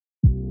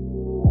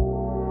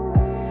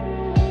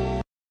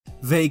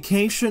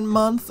Vacation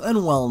month and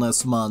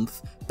wellness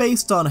month.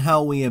 Based on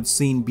how we have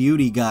seen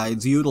beauty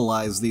guides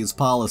utilize these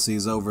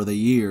policies over the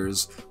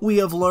years, we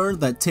have learned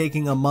that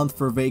taking a month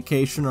for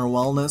vacation or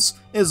wellness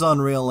is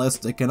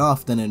unrealistic and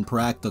often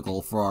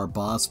impractical for our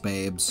boss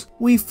babes.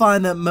 We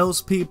find that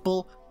most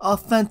people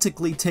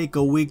authentically take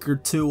a week or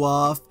two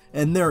off,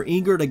 and they're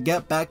eager to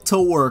get back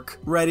to work,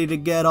 ready to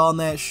get on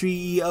that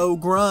CEO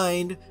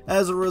grind.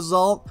 As a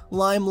result,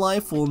 Lime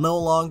Life will no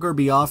longer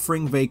be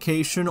offering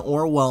vacation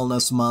or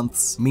wellness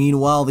months.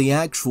 Meanwhile, the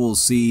actual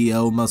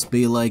CEO must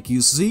be like,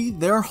 you see,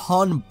 they're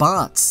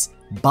hunbots.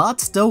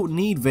 Bots don't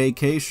need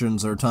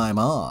vacations or time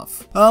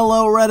off.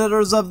 Hello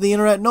Redditors of the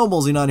internet,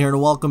 Noble Xenon here, and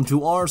welcome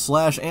to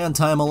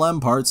r/AntiMLM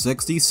part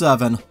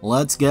 67.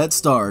 Let's get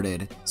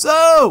started.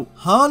 So,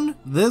 Hun,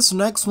 this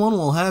next one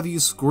will have you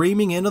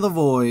screaming into the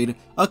void.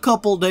 A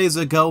couple days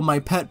ago, my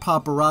pet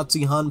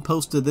paparazzi Hun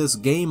posted this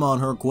game on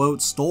her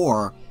quote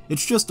store.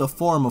 It's just a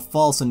form of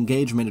false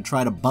engagement to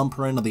try to bump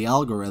her into the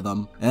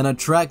algorithm and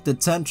attract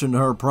attention to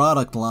her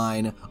product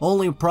line.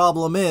 Only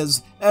problem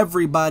is,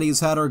 everybody's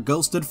had her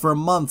ghosted for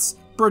months.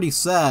 Pretty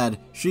sad.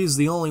 She's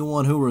the only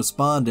one who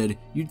responded.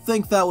 You'd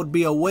think that would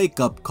be a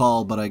wake-up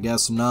call, but I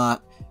guess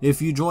not.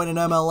 If you join an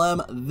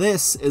MLM,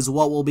 this is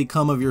what will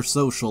become of your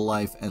social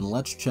life, and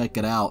let's check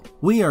it out.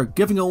 We are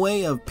giving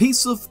away a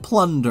piece of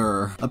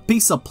plunder. A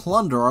piece of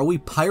plunder? Are we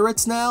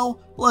pirates now?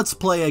 Let's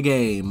play a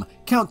game.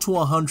 Count to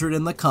 100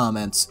 in the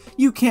comments.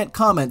 You can't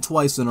comment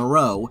twice in a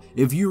row.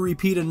 If you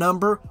repeat a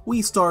number,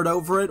 we start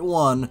over at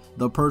 1.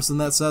 The person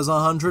that says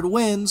 100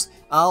 wins.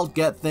 I'll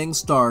get things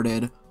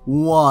started.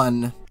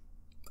 1.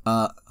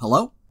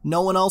 Hello?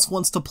 No one else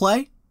wants to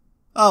play?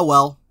 Oh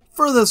well.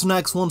 For this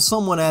next one,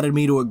 someone added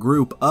me to a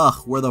group,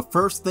 where the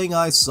first thing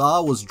I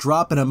saw was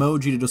drop an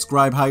emoji to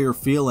describe how you're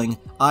feeling.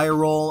 Eye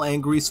roll,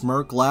 angry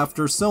smirk,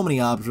 laughter, so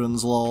many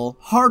options, lol.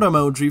 Heart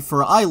emoji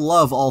for I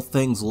love all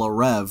things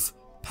Larev.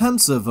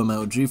 Pensive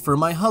emoji for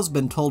my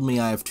husband told me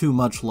I have too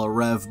much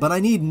Larev, but I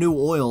need new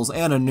oils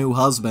and a new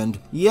husband.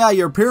 Yeah,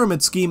 your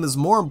pyramid scheme is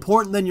more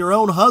important than your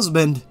own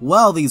husband.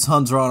 Well, these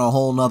Huns are on a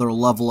whole nother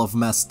level of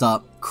messed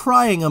up.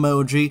 Crying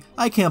emoji,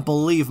 I can't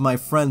believe my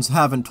friends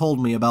haven't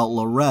told me about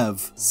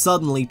Larev,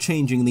 suddenly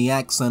changing the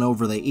accent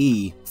over the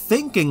E.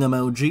 Thinking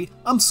emoji,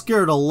 I'm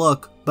scared to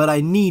look, but I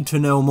need to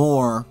know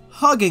more.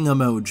 Hugging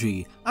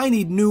emoji, I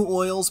need new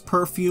oils,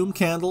 perfume,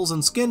 candles,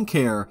 and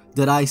skincare.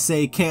 Did I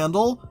say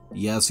candle?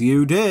 Yes,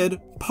 you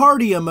did.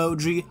 Party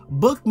emoji,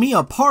 book me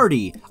a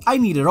party. I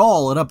need it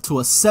all at up to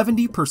a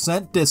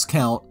 70%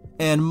 discount.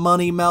 And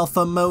money mouth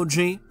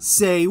emoji,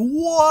 say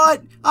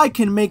what? I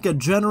can make a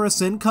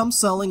generous income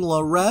selling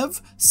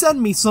Larev?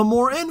 Send me some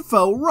more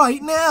info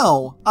right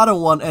now. I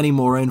don't want any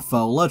more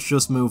info, let's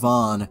just move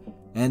on.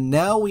 And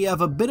now we have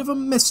a bit of a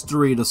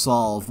mystery to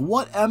solve.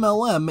 What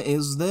MLM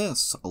is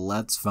this?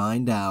 Let's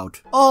find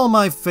out. All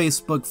my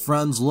Facebook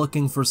friends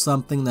looking for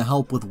something to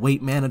help with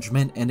weight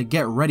management and to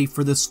get ready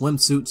for this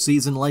swimsuit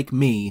season like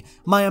me,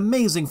 my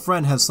amazing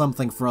friend has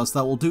something for us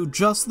that will do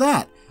just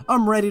that.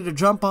 I'm ready to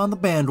jump on the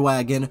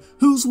bandwagon.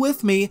 Who's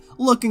with me?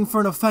 Looking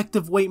for an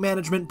effective weight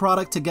management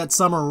product to get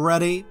summer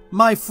ready?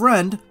 My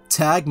friend,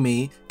 tag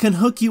me, can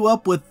hook you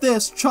up with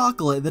this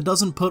chocolate that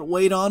doesn't put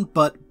weight on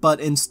but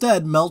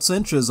instead melts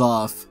inches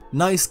off.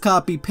 Nice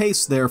copy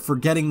paste there for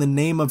getting the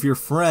name of your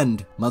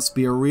friend. Must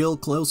be a real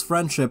close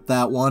friendship,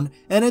 that one.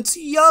 And it's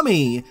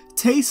yummy!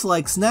 Tastes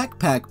like snack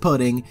pack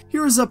pudding.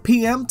 Here's a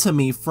PM to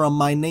me from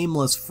my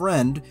nameless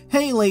friend.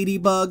 Hey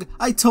Ladybug,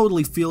 I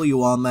totally feel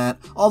you on that.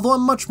 Although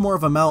I'm much more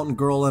of a mountain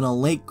girl and a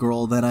lake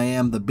girl than I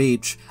am the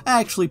beach.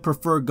 I actually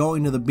prefer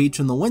going to the beach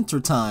in the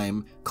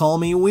wintertime. Call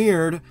me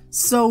weird.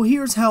 So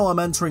here's how I'm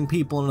entering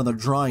people into the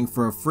drawing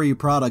for a free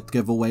product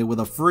giveaway with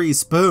a free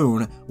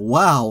spoon.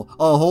 Wow,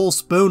 a whole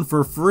spoon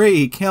for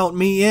free, count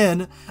me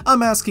in.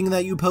 I'm asking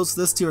that you post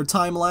this to your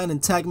timeline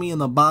and tag me in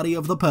the body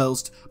of the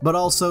post, but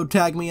also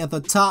tag me at the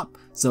top,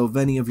 so if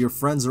any of your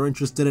friends are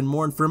interested in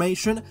more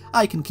information,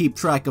 I can keep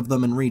track of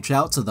them and reach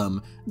out to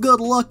them. Good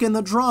luck in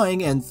the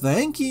drawing, and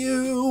thank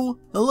you!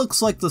 It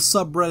looks like the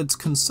subreddit's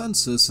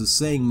consensus is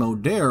saying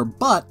Modere,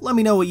 but let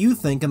me know what you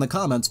think in the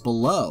comments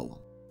below.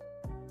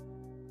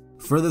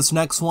 For this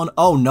next one,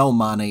 oh no,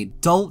 Mane,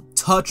 don't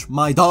touch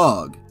my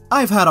dog.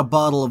 I've had a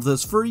bottle of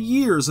this for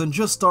years and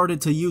just started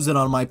to use it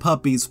on my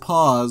puppy's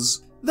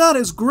paws. That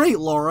is great,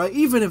 Laura,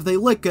 even if they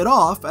lick it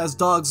off, as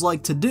dogs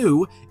like to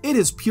do. It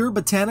is pure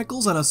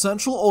botanicals and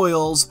essential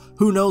oils.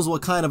 Who knows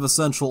what kind of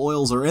essential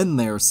oils are in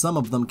there, some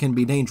of them can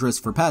be dangerous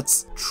for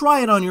pets. Try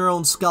it on your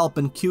own scalp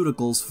and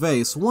cuticles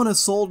face. One is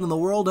sold in the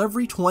world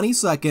every 20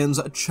 seconds,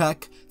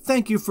 check.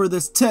 Thank you for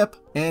this tip.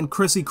 And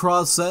Chrissy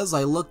Cross says,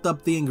 I looked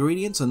up the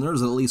ingredients and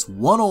there's at least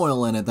one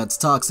oil in it that's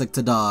toxic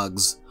to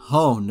dogs.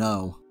 Oh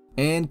no.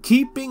 And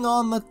keeping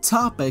on the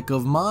topic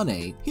of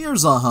Mane,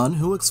 here's a Hun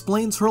who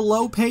explains her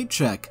low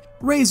paycheck.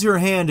 Raise your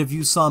hand if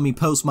you saw me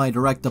post my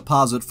direct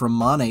deposit from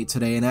Mane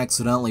today and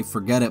accidentally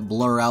forget it,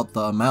 blur out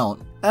the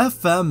amount.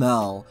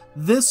 FML.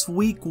 This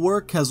week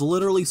work has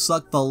literally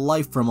sucked the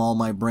life from all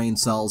my brain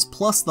cells,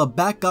 plus the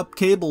backup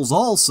cables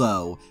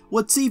also.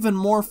 What's even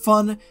more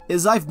fun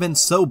is I've been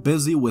so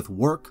busy with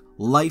work,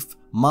 life,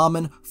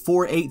 momming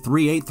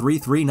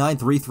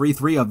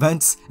 4838339333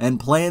 events and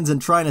plans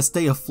and trying to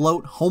stay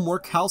afloat,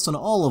 homework, house, and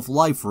all of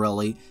life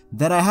really,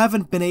 that I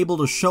haven't been able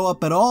to show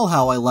up at all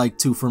how I like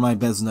to for my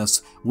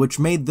business, which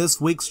made this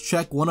week's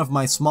check one of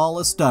my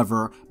smallest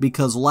ever,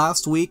 because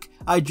last week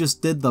I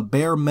just did the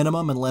bare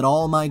minimum and let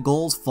all my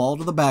goals fall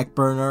to the back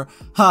burner.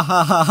 Ha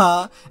ha ha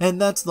ha,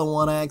 and that's the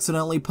one I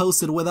accidentally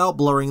posted without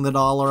blurring the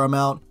dollar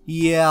amount.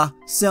 Yeah,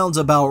 sounds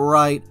about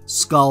right,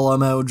 skull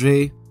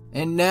emoji.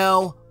 And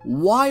now,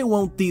 why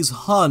won't these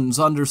Huns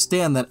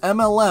understand that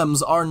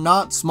MLMs are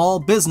not small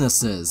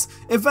businesses?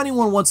 If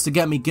anyone wants to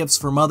get me gifts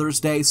for Mother's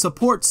Day,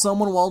 support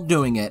someone while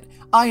doing it.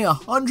 I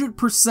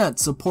 100%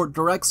 support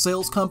direct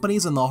sales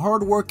companies and the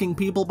hardworking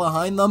people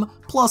behind them,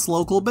 plus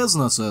local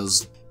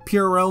businesses.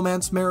 Pure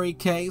Romance, Mary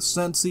Kay,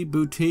 Scentsy,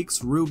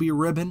 Boutiques, Ruby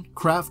Ribbon,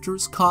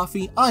 Crafters,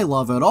 Coffee, I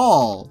love it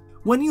all!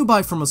 When you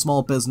buy from a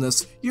small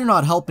business, you're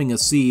not helping a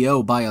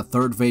CEO buy a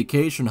third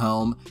vacation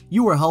home.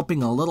 You are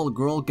helping a little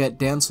girl get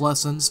dance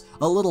lessons,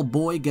 a little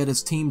boy get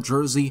his team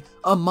jersey,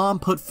 a mom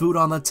put food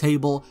on the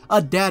table,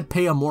 a dad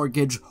pay a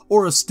mortgage,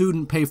 or a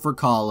student pay for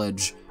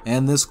college.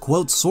 And this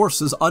quote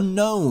source is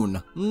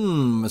unknown.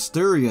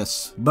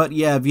 Mysterious. But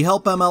yeah, if you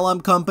help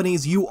MLM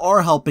companies, you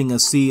are helping a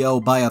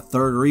CEO buy a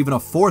third or even a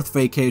fourth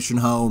vacation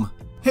home.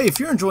 Hey, if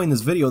you're enjoying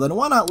this video, then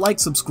why not like,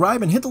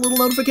 subscribe, and hit the little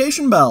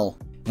notification bell?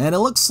 And it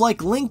looks like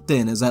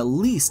LinkedIn is at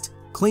least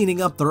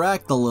cleaning up their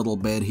act a little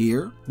bit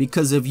here,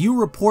 because if you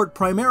report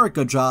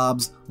Primerica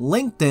jobs,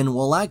 LinkedIn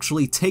will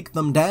actually take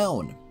them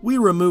down. We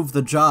removed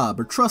the job.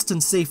 Our trust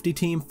and safety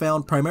team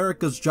found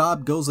Primerica's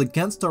job goes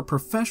against our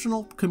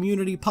professional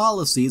community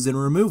policies and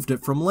removed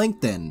it from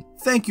LinkedIn.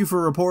 Thank you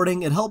for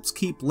reporting. It helps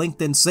keep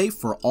LinkedIn safe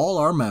for all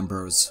our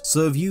members.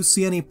 So if you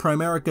see any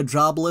Primerica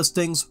job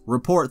listings,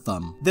 report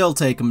them. They'll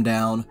take them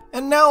down.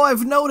 And now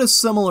I've noticed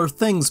similar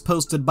things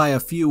posted by a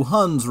few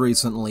Huns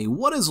recently.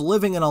 What is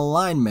living in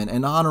alignment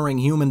and honoring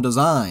human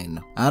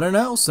design? I don't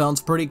know,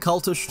 sounds pretty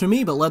cultish to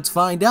me, but let's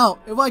find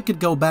out. If I could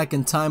go back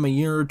in time a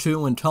year or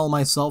two and tell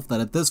myself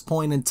that at this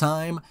point in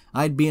time,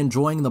 I'd be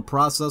enjoying the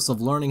process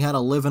of learning how to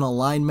live in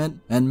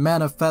alignment and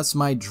manifest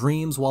my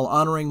dreams while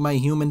honoring my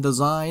human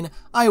design,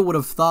 I would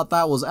have thought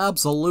that was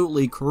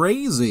absolutely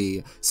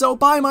crazy. So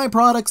buy my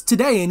products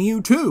today and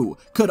you too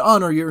could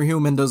honor your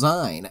human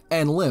design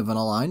and live in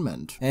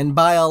alignment. And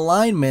by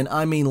alignment,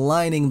 I mean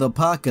lining the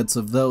pockets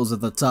of those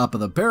at the top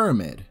of the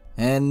pyramid.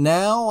 And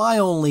now I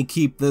only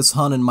keep this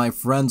Hun and my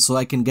friends so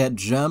I can get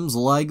gems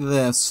like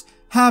this.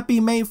 Happy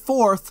May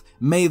 4th,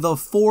 may the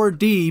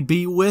 4D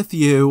be with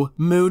you.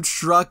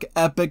 Moonstruck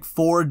Epic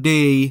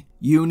 4D.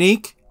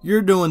 Unique,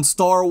 you're doing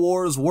Star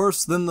Wars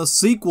worse than the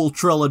sequel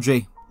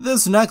trilogy.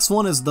 This next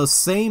one is the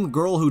same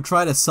girl who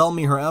tried to sell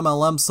me her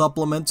MLM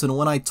supplements, and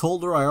when I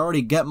told her I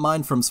already get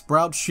mine from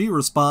Sprouts, she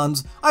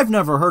responds, "I've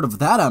never heard of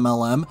that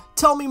MLM.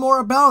 Tell me more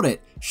about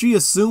it." She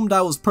assumed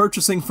I was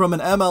purchasing from an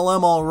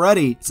MLM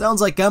already. Sounds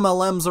like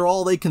MLMs are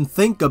all they can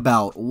think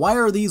about. Why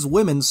are these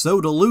women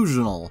so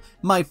delusional?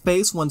 My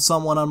face when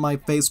someone on my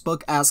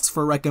Facebook asks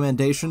for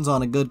recommendations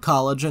on a good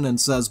collagen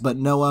and says, but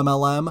no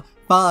MLM?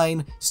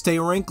 Fine, stay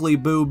wrinkly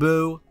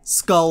boo-boo.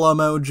 Skull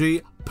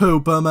emoji.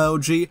 Poop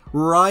emoji,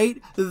 right?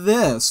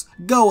 This.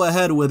 Go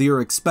ahead with your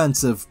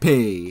expensive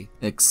pee.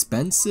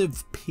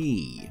 Expensive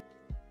pee.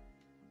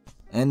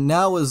 And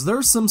now, is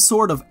there some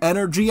sort of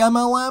energy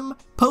MLM?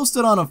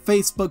 Posted on a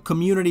Facebook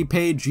community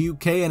page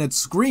UK and it's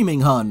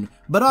screaming Hun,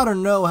 but I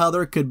don't know how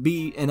there could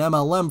be an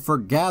MLM for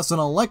gas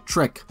and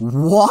electric.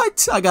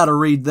 What? I gotta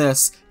read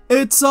this.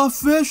 It's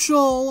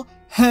official!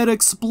 Head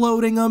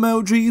exploding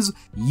emojis.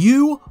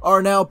 You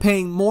are now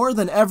paying more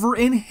than ever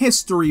in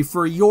history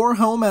for your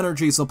home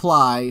energy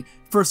supply.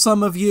 For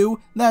some of you,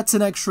 that's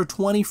an extra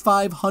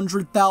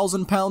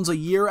 2,500,000 pounds a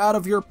year out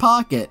of your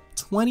pocket.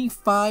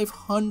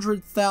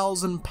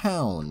 2,500,000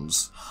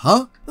 pounds.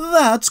 Huh?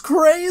 That's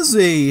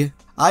crazy!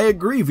 I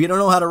agree, if you don't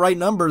know how to write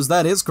numbers,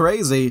 that is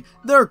crazy.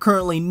 There are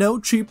currently no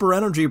cheaper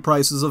energy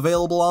prices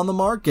available on the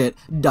market. ...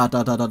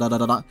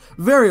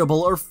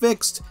 Variable or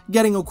fixed.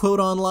 Getting a quote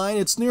online,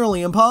 it's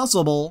nearly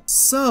impossible.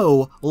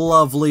 So,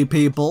 lovely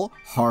people,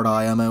 heart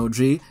eye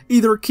emoji,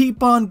 either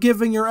keep on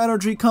giving your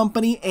energy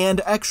company and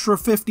extra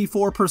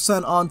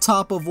 54% on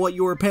top of what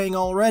you were paying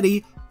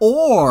already,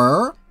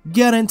 or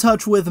get in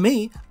touch with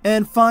me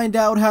and find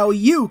out how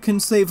you can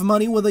save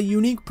money with a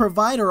unique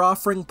provider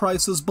offering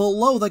prices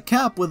below the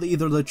cap with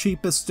either the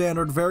cheapest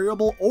standard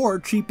variable or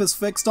cheapest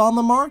fixed on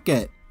the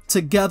market.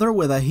 Together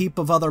with a heap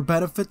of other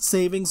benefits,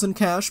 savings, and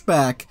cash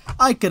back,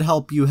 I could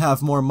help you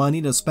have more money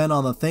to spend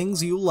on the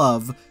things you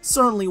love.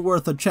 Certainly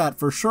worth a chat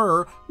for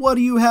sure. What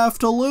do you have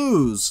to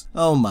lose?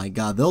 Oh my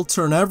god, they'll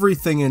turn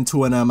everything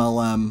into an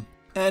MLM.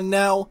 And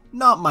now,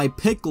 not my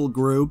pickle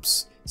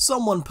groups.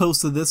 Someone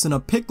posted this in a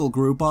pickle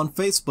group on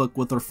Facebook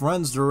with their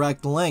friend's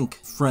direct link,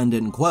 friend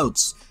in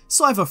quotes.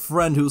 So I have a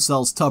friend who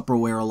sells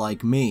Tupperware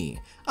like me.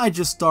 I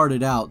just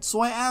started out, so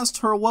I asked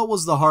her what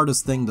was the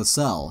hardest thing to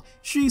sell.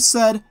 She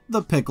said,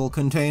 the pickle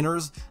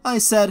containers. I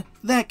said,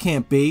 that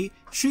can't be.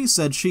 She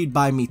said she'd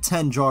buy me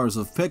 10 jars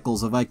of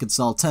pickles if I could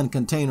sell 10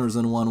 containers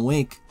in 1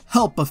 week.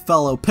 Help a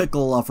fellow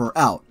pickle lover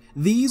out.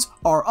 These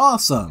are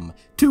awesome.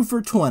 2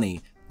 for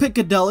 $20.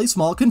 Piccadilly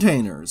small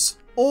containers.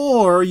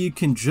 Or you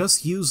can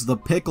just use the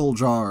pickle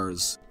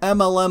jars.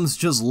 MLMs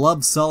just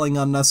love selling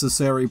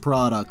unnecessary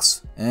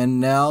products. And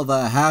now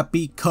the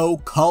Happy Co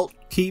cult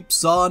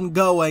keeps on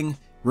going.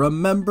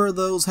 Remember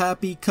those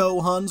Happy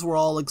Co Huns were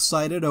all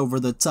excited over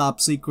the top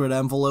secret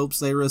envelopes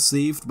they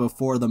received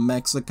before the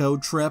Mexico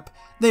trip?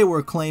 They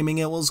were claiming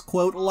it was,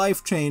 quote,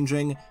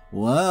 life-changing.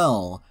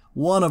 Well,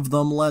 one of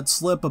them let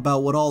slip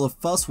about what all the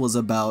fuss was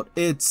about.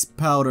 It's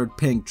powdered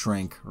pink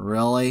drink.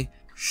 Really?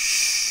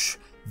 Shh.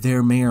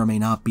 There may or may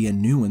not be a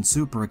new and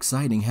super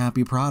exciting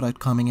Happy product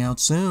coming out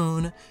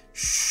soon.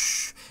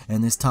 Shh.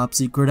 And this top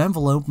secret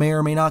envelope may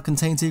or may not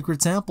contain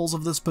secret samples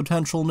of this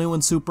potential new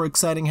and super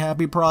exciting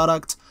Happy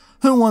product.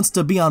 Who wants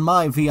to be on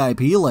my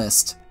VIP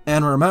list?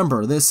 And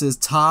remember, this is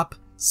top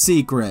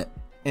secret.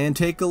 And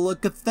take a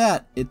look at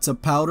that. It's a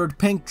powdered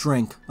pink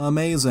drink.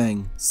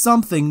 Amazing.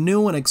 Something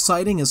new and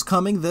exciting is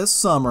coming this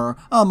summer.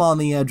 I'm on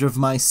the edge of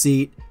my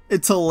seat.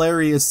 It's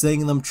hilarious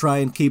seeing them try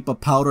and keep a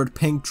powdered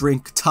pink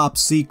drink top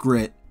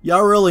secret.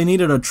 Y'all really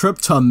needed a trip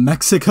to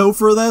Mexico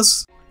for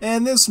this?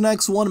 And this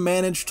next one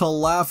managed to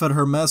laugh at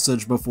her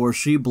message before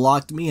she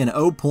blocked me in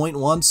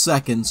 0.1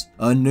 seconds.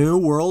 A new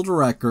world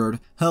record.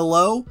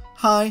 Hello?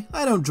 Hi,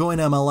 I don't join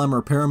MLM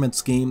or pyramid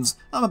schemes.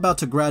 I'm about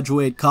to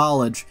graduate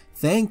college.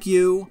 Thank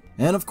you.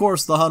 And of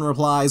course the Hun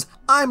replies,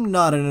 I'm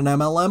not in an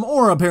MLM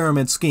or a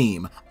pyramid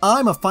scheme.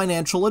 I'm a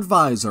financial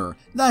advisor.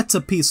 That's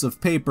a piece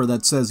of paper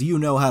that says you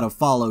know how to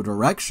follow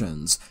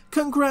directions.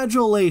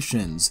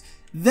 Congratulations.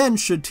 Then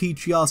should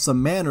teach y'all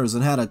some manners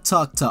and how to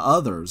talk to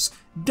others.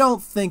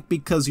 Don't think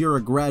because you're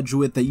a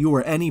graduate that you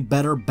are any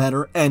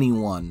better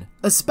anyone.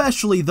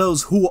 Especially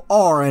those who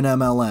are in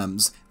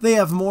MLMs. They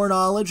have more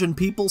knowledge and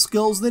people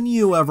skills than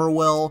you ever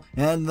will,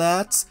 and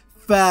that's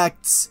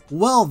facts.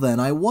 Well then,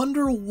 I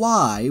wonder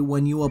why,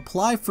 when you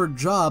apply for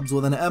jobs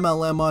with an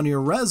MLM on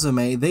your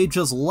resume, they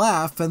just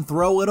laugh and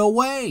throw it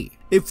away.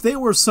 If they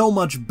were so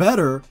much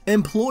better,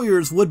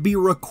 employers would be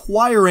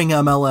requiring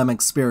MLM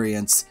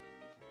experience.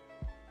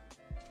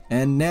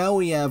 And now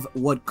we have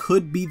what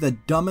could be the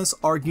dumbest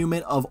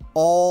argument of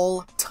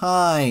all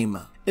time.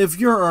 If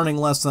you're earning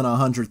less than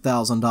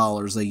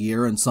 $100,000 a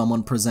year and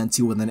someone presents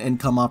you with an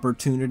income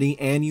opportunity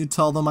and you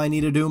tell them I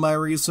need to do my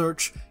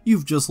research,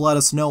 you've just let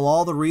us know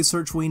all the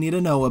research we need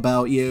to know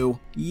about you.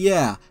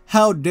 Yeah,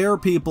 how dare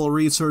people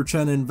research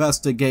and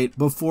investigate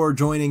before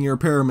joining your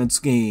pyramid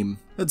scheme?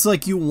 It's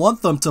like you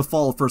want them to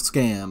fall for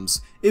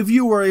scams. If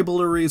you were able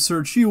to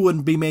research, you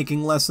wouldn't be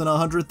making less than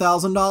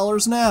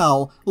 $100,000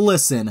 now.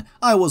 Listen,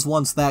 I was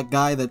once that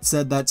guy that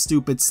said that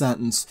stupid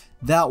sentence.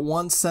 That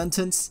one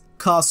sentence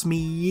cost me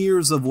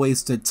years of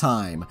wasted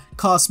time,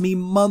 cost me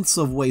months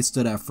of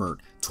wasted effort,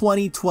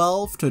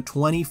 2012 to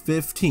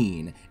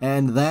 2015,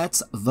 and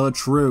that's the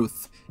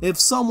truth. If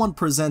someone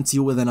presents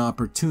you with an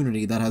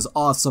opportunity that has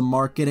awesome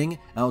marketing,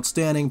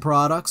 outstanding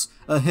products,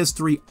 a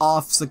history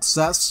off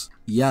success,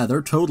 yeah,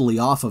 they're totally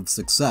off of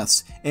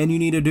success, and you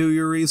need to do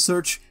your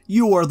research,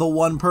 you are the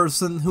one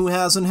person who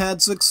hasn't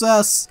had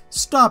success.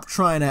 Stop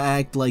trying to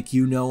act like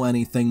you know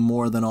anything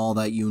more than all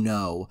that you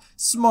know.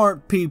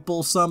 Smart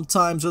people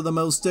sometimes are the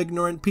most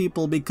ignorant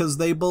people because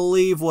they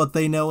believe what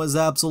they know is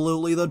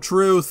absolutely the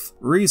truth.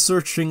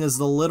 Researching is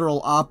the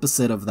literal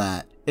opposite of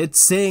that. It's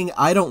saying,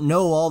 I don't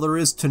know all there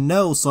is to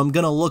know, so I'm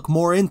gonna look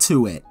more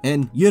into it,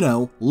 and, you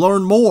know,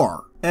 learn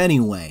more.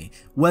 Anyway,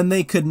 when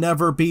they could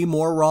never be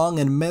more wrong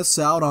and miss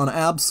out on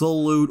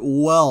absolute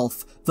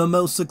wealth, the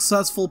most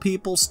successful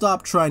people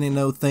stop trying to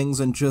know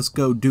things and just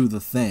go do the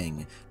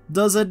thing.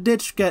 Does a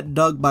ditch get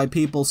dug by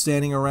people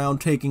standing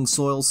around taking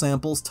soil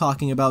samples,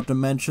 talking about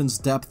dimensions,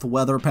 depth,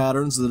 weather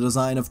patterns, the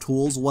design of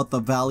tools, what the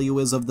value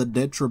is of the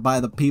ditch, or by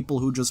the people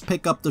who just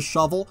pick up the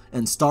shovel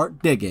and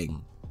start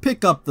digging?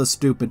 Pick up the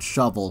stupid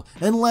shovel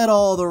and let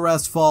all the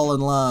rest fall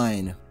in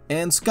line.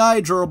 And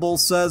Sky Gerbil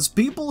says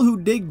people who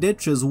dig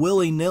ditches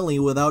willy-nilly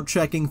without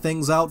checking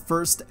things out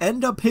first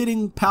end up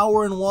hitting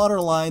power and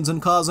water lines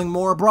and causing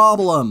more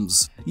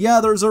problems.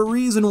 Yeah, there's a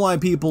reason why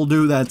people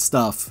do that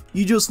stuff.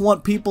 You just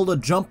want people to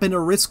jump into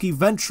risky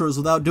ventures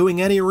without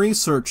doing any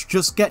research,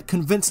 just get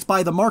convinced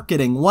by the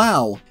marketing.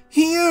 Wow.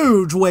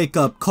 Huge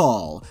wake-up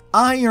call.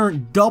 I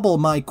earned double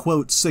my,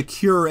 quote,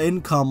 secure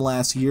income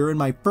last year in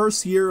my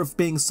first year of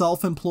being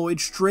self-employed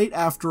straight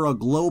after a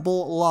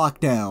global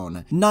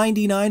lockdown.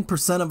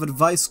 99% of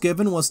advice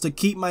given was to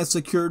keep my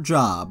secure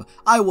job.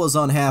 I was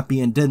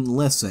unhappy and didn't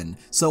listen,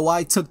 so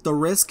I took the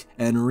risk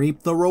and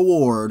reaped the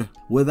reward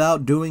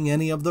without doing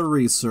any of the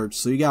research,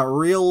 so you got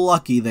real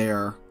lucky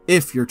there,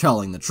 if you're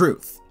telling the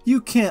truth. You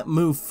can't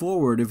move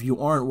forward if you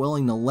aren't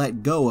willing to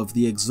let go of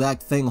the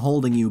exact thing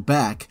holding you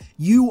back.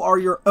 You are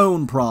your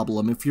own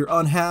problem if you're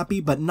unhappy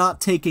but not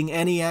taking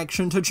any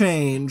action to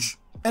change.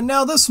 And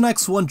now this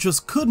next one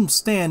just couldn't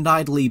stand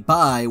idly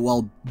by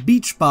while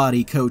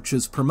Beachbody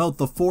coaches promote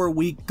the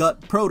 4-week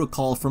gut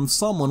protocol from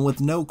someone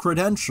with no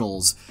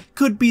credentials.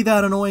 Could be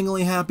that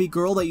annoyingly happy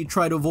girl that you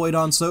try to avoid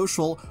on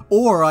social,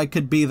 or I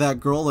could be that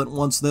girl that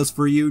wants this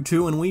for you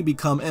too and we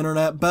become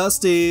internet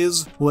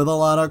besties with a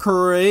lot of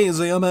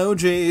crazy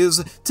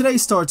emojis. Today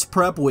starts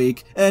prep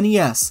week, and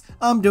yes,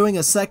 I'm doing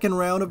a second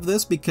round of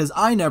this because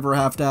I never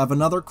have to have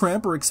another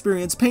cramp or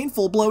experience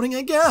painful bloating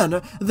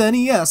again. Then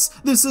yes,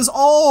 this is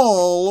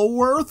all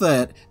worth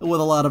it, with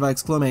a lot of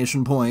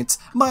exclamation points.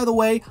 By the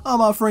way,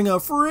 I'm offering a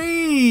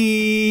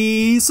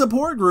free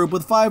support group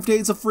with 5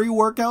 days of free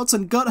workouts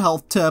and gut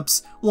health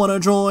tips. Wanna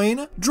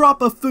join?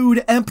 Drop a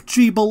food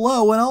empty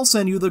below and I'll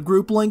send you the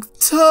group link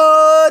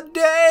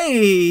today!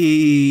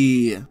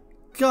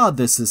 God,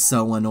 this is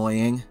so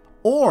annoying.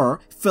 Or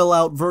fill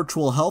out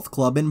virtual health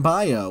club in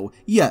bio.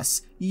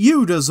 Yes,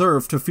 you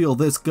deserve to feel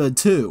this good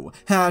too.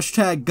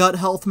 Hashtag gut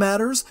health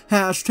matters,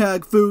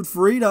 hashtag food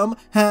freedom,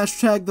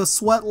 hashtag the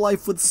sweat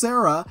life with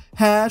Sarah,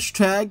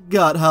 hashtag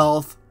gut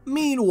health.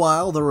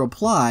 Meanwhile, the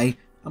reply,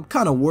 I'm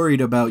kinda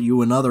worried about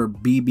you and other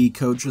BB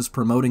coaches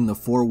promoting the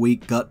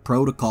 4-week gut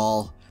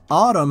protocol.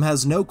 Autumn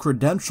has no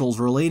credentials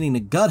relating to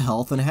gut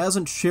health and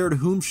hasn't shared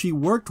whom she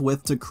worked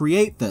with to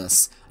create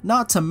this.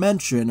 Not to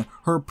mention,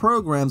 her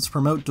programs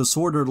promote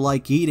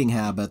disordered-like eating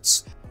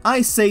habits.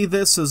 I say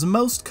this as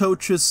most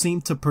coaches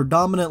seem to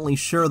predominantly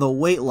share the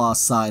weight loss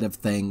side of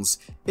things.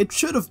 It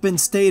should have been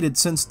stated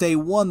since day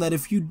one that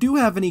if you do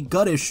have any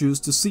gut issues,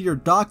 to see your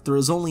doctor,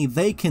 as only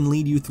they can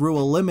lead you through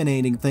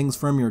eliminating things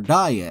from your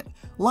diet.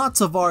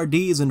 Lots of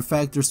RDs in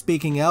fact are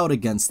speaking out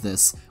against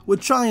this,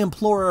 which I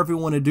implore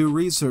everyone to do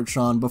research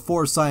on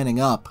before signing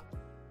up.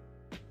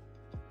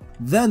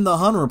 Then the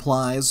Hun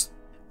replies,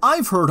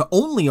 I've heard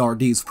only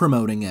RDs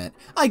promoting it.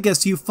 I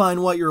guess you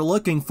find what you're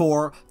looking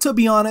for. To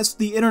be honest,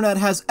 the internet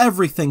has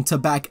everything to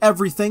back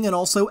everything and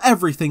also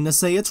everything to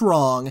say it's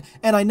wrong.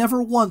 And I never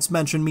once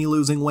mentioned me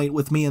losing weight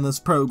with me in this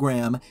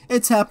program.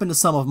 It's happened to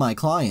some of my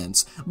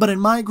clients. But in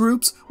my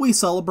groups, we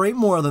celebrate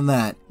more than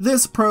that.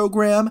 This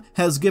program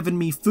has given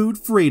me food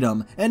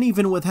freedom, and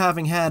even with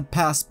having had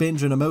past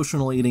binge and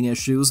emotional eating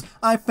issues,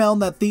 I found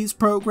that these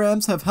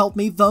programs have helped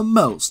me the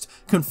most,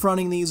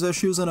 confronting these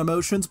issues and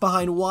emotions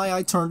behind why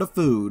I turned to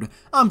food.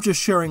 I'm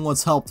just sharing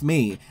what's helped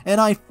me,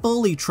 and I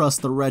fully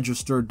trust the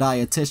registered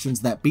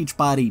dietitians that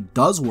Beachbody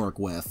does work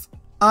with.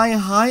 I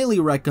highly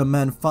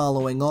recommend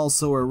following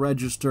also a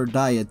registered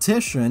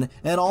dietitian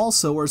and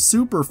also a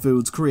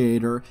superfoods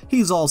creator.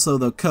 He's also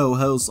the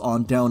co-host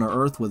on Down to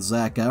Earth with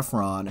Zac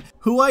Efron,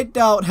 who I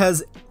doubt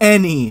has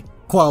any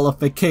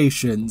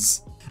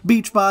qualifications.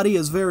 Beachbody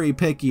is very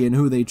picky in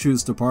who they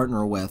choose to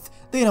partner with.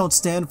 They don't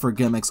stand for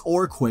gimmicks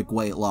or quick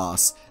weight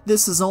loss.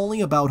 This is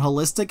only about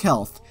holistic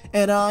health,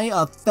 and I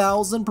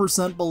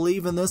 1000%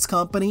 believe in this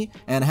company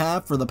and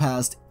have for the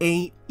past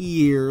 8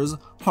 years.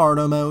 Heart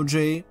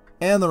emoji.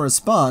 And the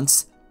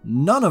response,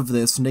 none of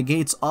this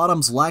negates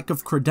Autumn's lack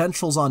of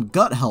credentials on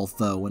gut health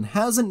though, and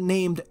hasn't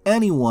named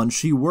anyone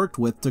she worked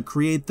with to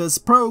create this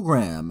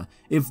program.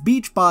 If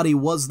Beachbody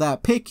was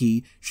that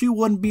picky, she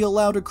wouldn't be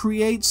allowed to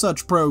create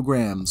such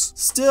programs.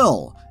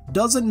 Still,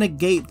 doesn't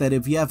negate that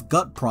if you have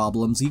gut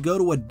problems, you go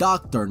to a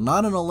doctor,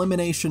 not an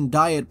elimination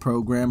diet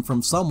program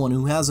from someone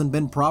who hasn't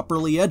been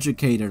properly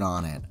educated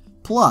on it.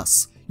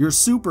 Plus, your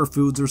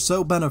superfoods are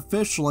so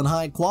beneficial and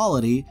high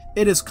quality,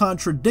 it is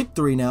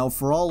contradictory now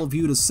for all of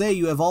you to say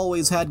you have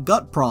always had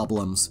gut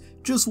problems.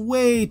 Just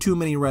way too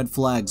many red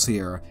flags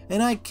here,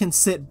 and I can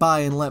sit by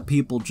and let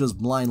people just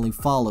blindly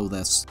follow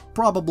this.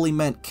 Probably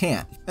meant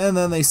can't. And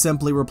then they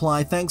simply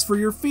reply, thanks for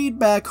your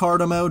feedback,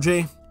 heart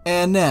emoji.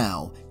 And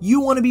now,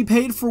 you want to be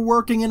paid for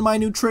working in my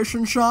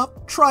nutrition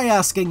shop? Try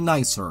asking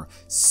nicer.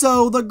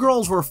 So, the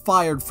girls were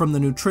fired from the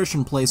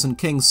nutrition place in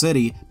King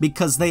City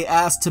because they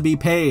asked to be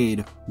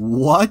paid.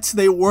 What?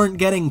 They weren't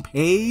getting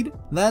paid?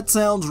 That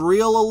sounds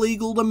real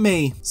illegal to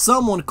me.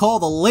 Someone call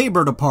the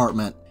labor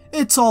department.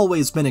 It's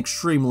always been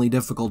extremely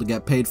difficult to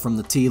get paid from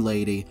the tea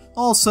lady.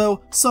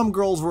 Also, some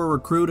girls were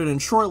recruited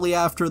and shortly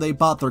after they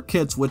bought their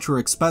kits, which were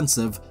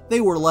expensive,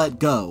 they were let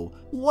go.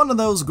 One of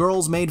those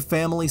girls made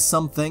family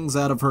some things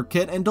out of her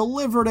kit and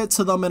delivered it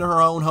to them in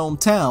her own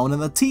hometown,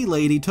 and the tea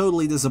lady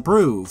totally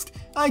disapproved.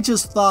 I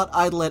just thought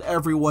I'd let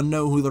everyone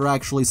know who they're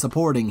actually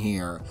supporting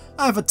here.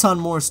 I have a ton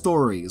more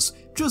stories.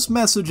 Just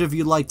message if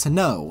you'd like to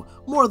know.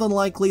 More than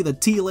likely the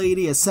tea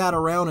lady has sat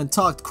around and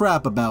talked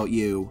crap about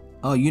you.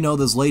 Oh, you know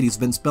this lady's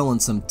been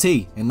spilling some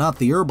tea, and not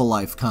the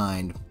Herbalife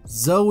kind.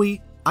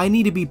 Zoe, I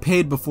need to be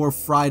paid before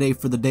Friday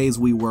for the days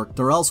we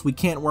worked, or else we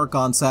can't work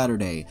on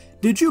Saturday.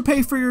 Did you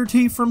pay for your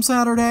tea from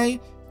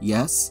Saturday?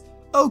 Yes.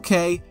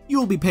 Okay,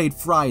 you'll be paid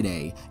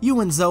Friday.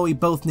 You and Zoe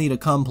both need to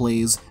come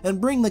please, and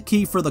bring the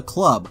key for the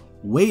club.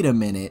 Wait a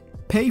minute.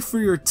 Pay for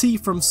your tea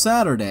from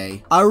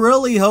Saturday. I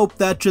really hope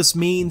that just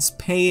means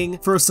paying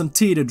for some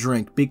tea to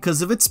drink,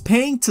 because if it's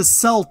paying to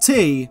sell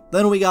tea,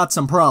 then we got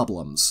some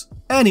problems.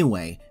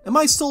 Anyway, am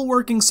I still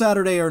working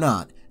Saturday or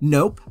not?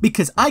 Nope,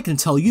 because I can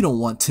tell you don't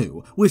want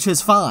to, which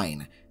is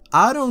fine.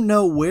 I don't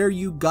know where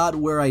you got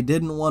where I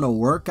didn't want to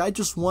work, I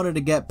just wanted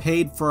to get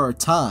paid for our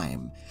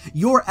time.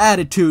 Your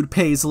attitude,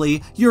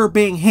 Paisley, you're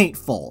being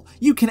hateful.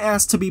 You can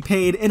ask to be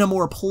paid in a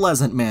more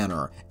pleasant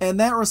manner, and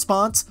that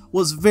response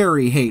was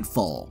very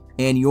hateful.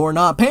 And you're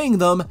not paying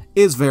them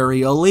is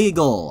very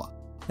illegal.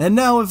 And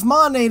now, if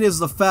Monate is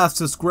the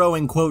fastest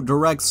growing, quote,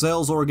 direct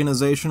sales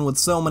organization with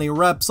so many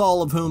reps,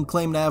 all of whom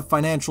claim to have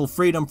financial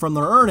freedom from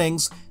their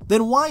earnings,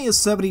 then why is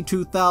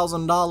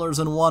 $72,000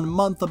 in 1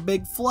 month a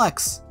big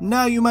flex?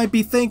 Now you might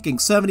be thinking,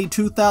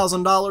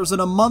 $72,000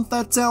 in a month?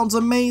 That sounds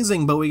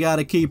amazing, but we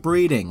gotta keep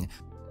reading.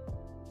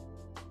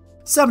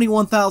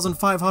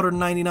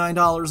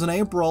 $71,599 in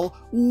April.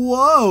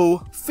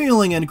 Whoa!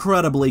 Feeling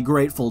incredibly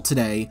grateful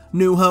today.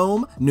 New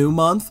home, new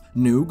month,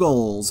 new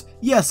goals.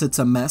 Yes, it's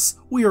a mess.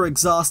 We are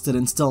exhausted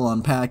and still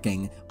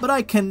unpacking. But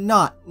I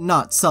cannot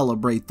not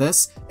celebrate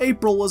this.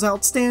 April was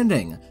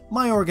outstanding.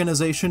 My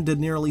organization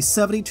did nearly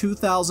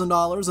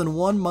 $72,000 in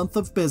 1 month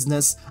of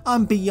business.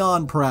 I'm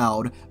beyond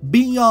proud.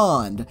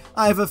 Beyond!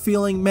 I have a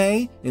feeling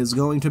May is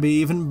going to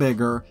be even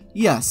bigger.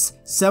 Yes,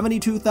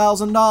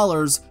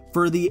 $72,000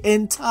 for the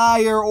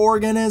entire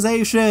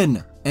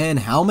organization. And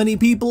how many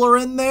people are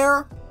in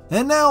there?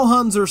 And now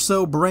Huns are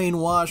so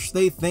brainwashed,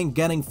 they think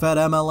getting fed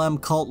MLM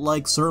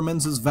cult-like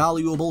sermons is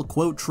valuable,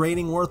 quote,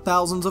 training worth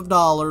thousands of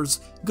dollars.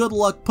 Good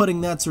luck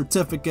putting that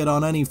certificate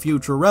on any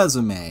future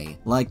resume.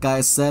 Like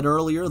I said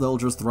earlier, they'll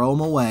just throw them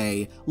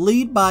away.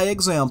 Lead by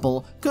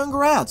example.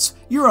 Congrats!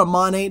 You're a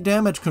Monate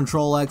damage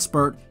control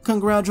expert.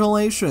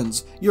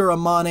 Congratulations! You're a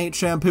Monate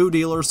shampoo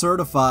dealer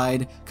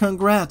certified.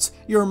 Congrats!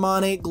 You're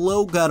Monate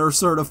glow getter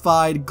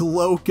certified.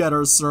 Glow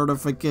getter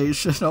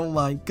certification. Oh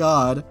my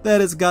god.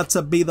 That has got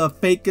to be the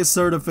fakest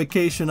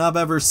certification I've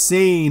ever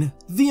seen.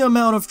 The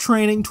amount of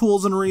training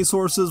tools and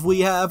resources we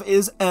have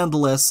is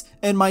endless.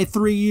 In my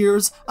 3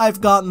 years,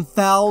 I've gotten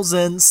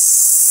thousands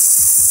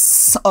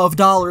of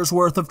dollars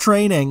worth of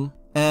training.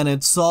 And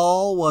it's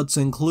all what's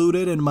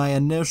included in my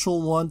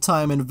initial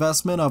one-time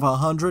investment of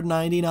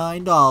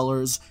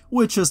 $199,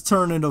 which has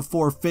turned into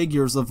 4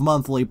 figures of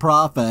monthly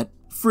profit.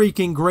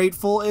 Freaking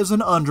grateful is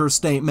an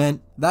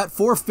understatement. That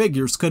 4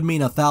 figures could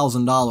mean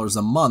 $1,000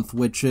 a month,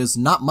 which is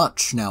not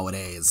much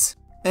nowadays.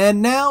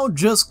 And now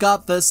just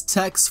got this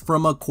text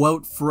from a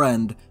quote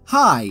friend.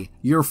 Hi,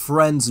 your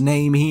friend's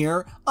name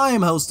here. I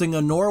am hosting a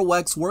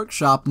Norwex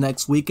workshop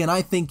next week and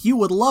I think you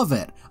would love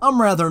it.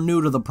 I'm rather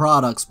new to the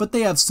products, but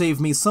they have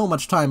saved me so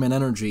much time and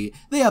energy.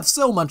 They have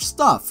so much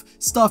stuff.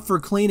 Stuff for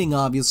cleaning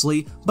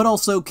obviously, but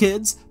also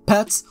kids,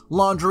 pets,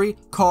 laundry,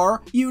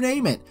 car, you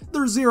name it.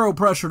 There's zero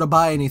pressure to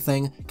buy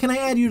anything. Can I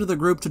add you to the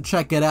group to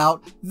check it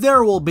out?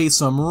 There will be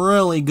some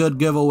really good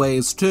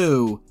giveaways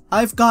too.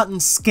 I've gotten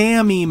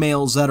scam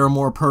emails that are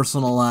more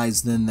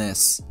personalized than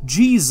this.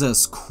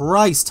 Jesus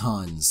Christ,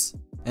 Huns.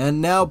 And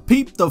now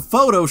peep the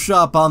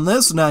Photoshop on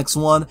this next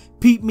one.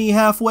 Peep me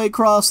halfway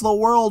across the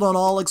world on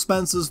all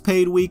expenses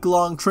paid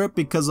week-long trip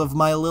because of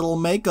my little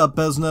makeup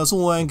business,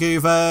 winky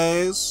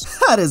face.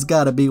 That has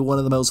gotta be one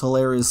of the most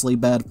hilariously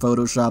bad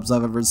Photoshops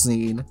I've ever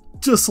seen.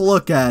 Just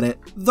look at it.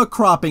 The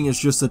cropping is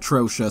just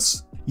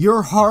atrocious.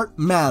 Your heart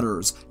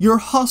matters, your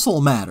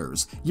hustle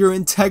matters, your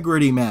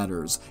integrity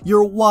matters,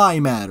 your why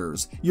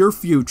matters, your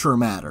future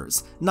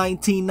matters.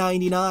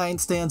 $19.99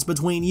 stands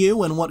between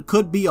you and what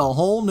could be a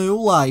whole new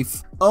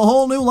life. A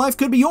whole new life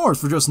could be yours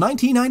for just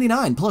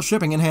 $19.99 plus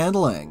shipping and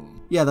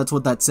handling. Yeah, that's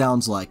what that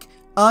sounds like.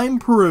 I'm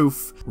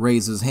proof,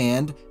 raise his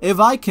hand. If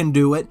I can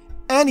do it,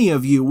 any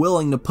of you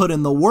willing to put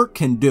in the work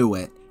can do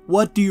it.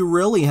 What do you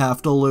really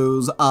have to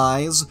lose,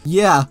 eyes?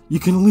 Yeah, you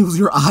can lose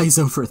your eyes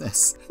over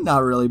this.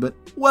 Not really, but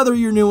whether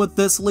you're new at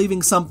this,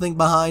 leaving something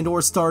behind,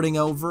 or starting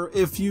over,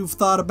 if you've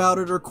thought about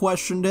it or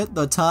questioned it,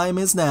 the time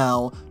is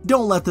now.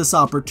 Don't let this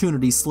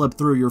opportunity slip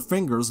through your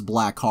fingers,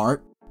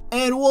 Blackheart.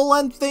 And we'll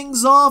end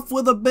things off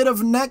with a bit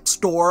of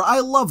next door. I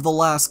love the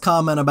last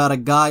comment about a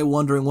guy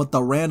wondering what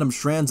the random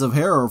strands of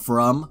hair are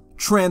from.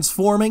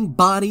 Transforming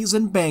bodies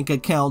and bank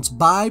accounts.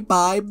 Bye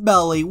bye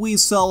belly. We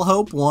sell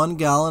hope 1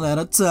 gallon at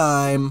a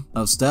time.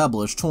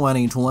 Established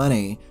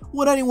 2020.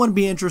 Would anyone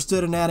be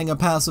interested in adding a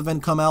passive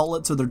income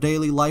outlet to their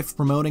daily life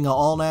promoting an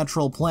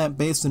all-natural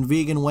plant-based and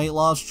vegan weight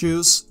loss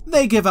juice?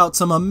 They give out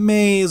some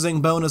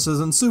amazing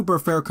bonuses and super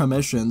fair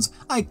commissions.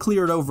 I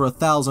cleared over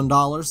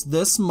 $1,000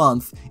 this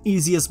month.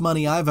 Easiest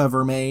money I've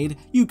ever made.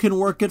 You can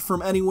work it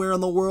from anywhere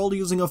in the world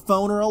using a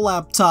phone or a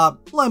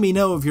laptop. Let me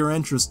know if you're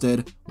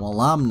interested.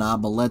 Well, I'm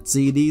not, but let's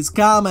see these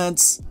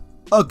comments.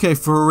 Okay,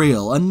 for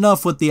real,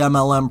 enough with the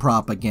MLM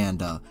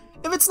propaganda.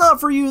 If it's not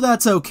for you,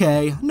 that's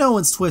okay. No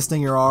one's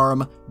twisting your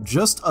arm.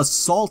 Just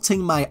assaulting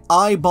my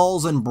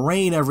eyeballs and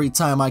brain every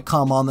time I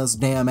come on this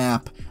damn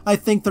app. I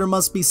think there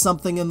must be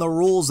something in the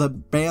rules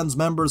that bans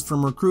members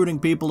from recruiting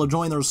people to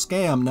join their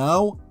scam,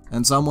 no?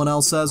 And someone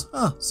else says,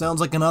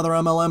 sounds like another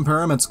MLM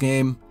pyramid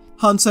scheme.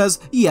 Hun says,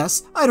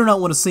 yes, I do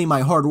not want to see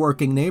my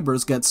hardworking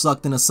neighbors get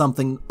sucked into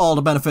something all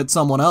to benefit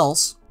someone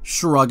else.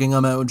 Shrugging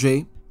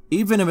emoji.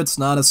 Even if it's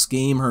not a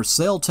scheme, her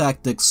sale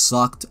tactics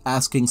sucked,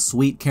 asking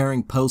sweet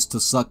caring posts to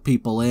suck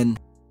people in.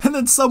 And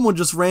then someone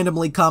just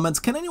randomly comments,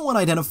 "Can anyone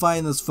identify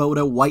in this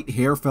photo white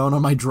hair found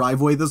on my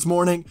driveway this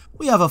morning?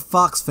 We have a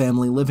fox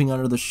family living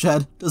under the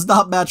shed. Does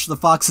not match the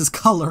fox's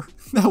color."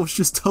 That was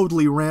just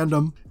totally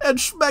random. And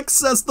Schmeck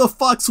says the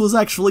fox was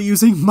actually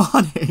using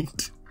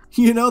Monade.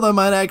 You know that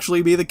might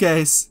actually be the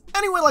case.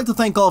 Anyway, I'd like to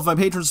thank all of my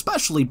patrons,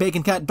 especially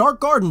Bacon Cat, Dark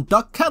Garden,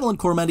 Duck, Kettle and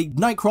Cormetti,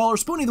 Nightcrawler,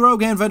 Spoonie the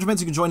Rogue, and Vengemance.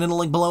 You can join in the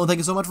link below. Thank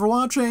you so much for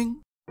watching.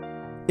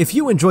 If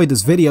you enjoyed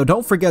this video,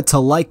 don't forget to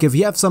like. If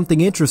you have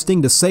something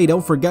interesting to say,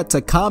 don't forget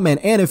to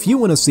comment. And if you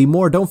want to see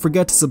more, don't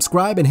forget to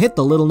subscribe and hit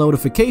the little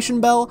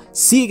notification bell.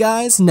 See you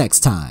guys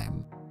next time.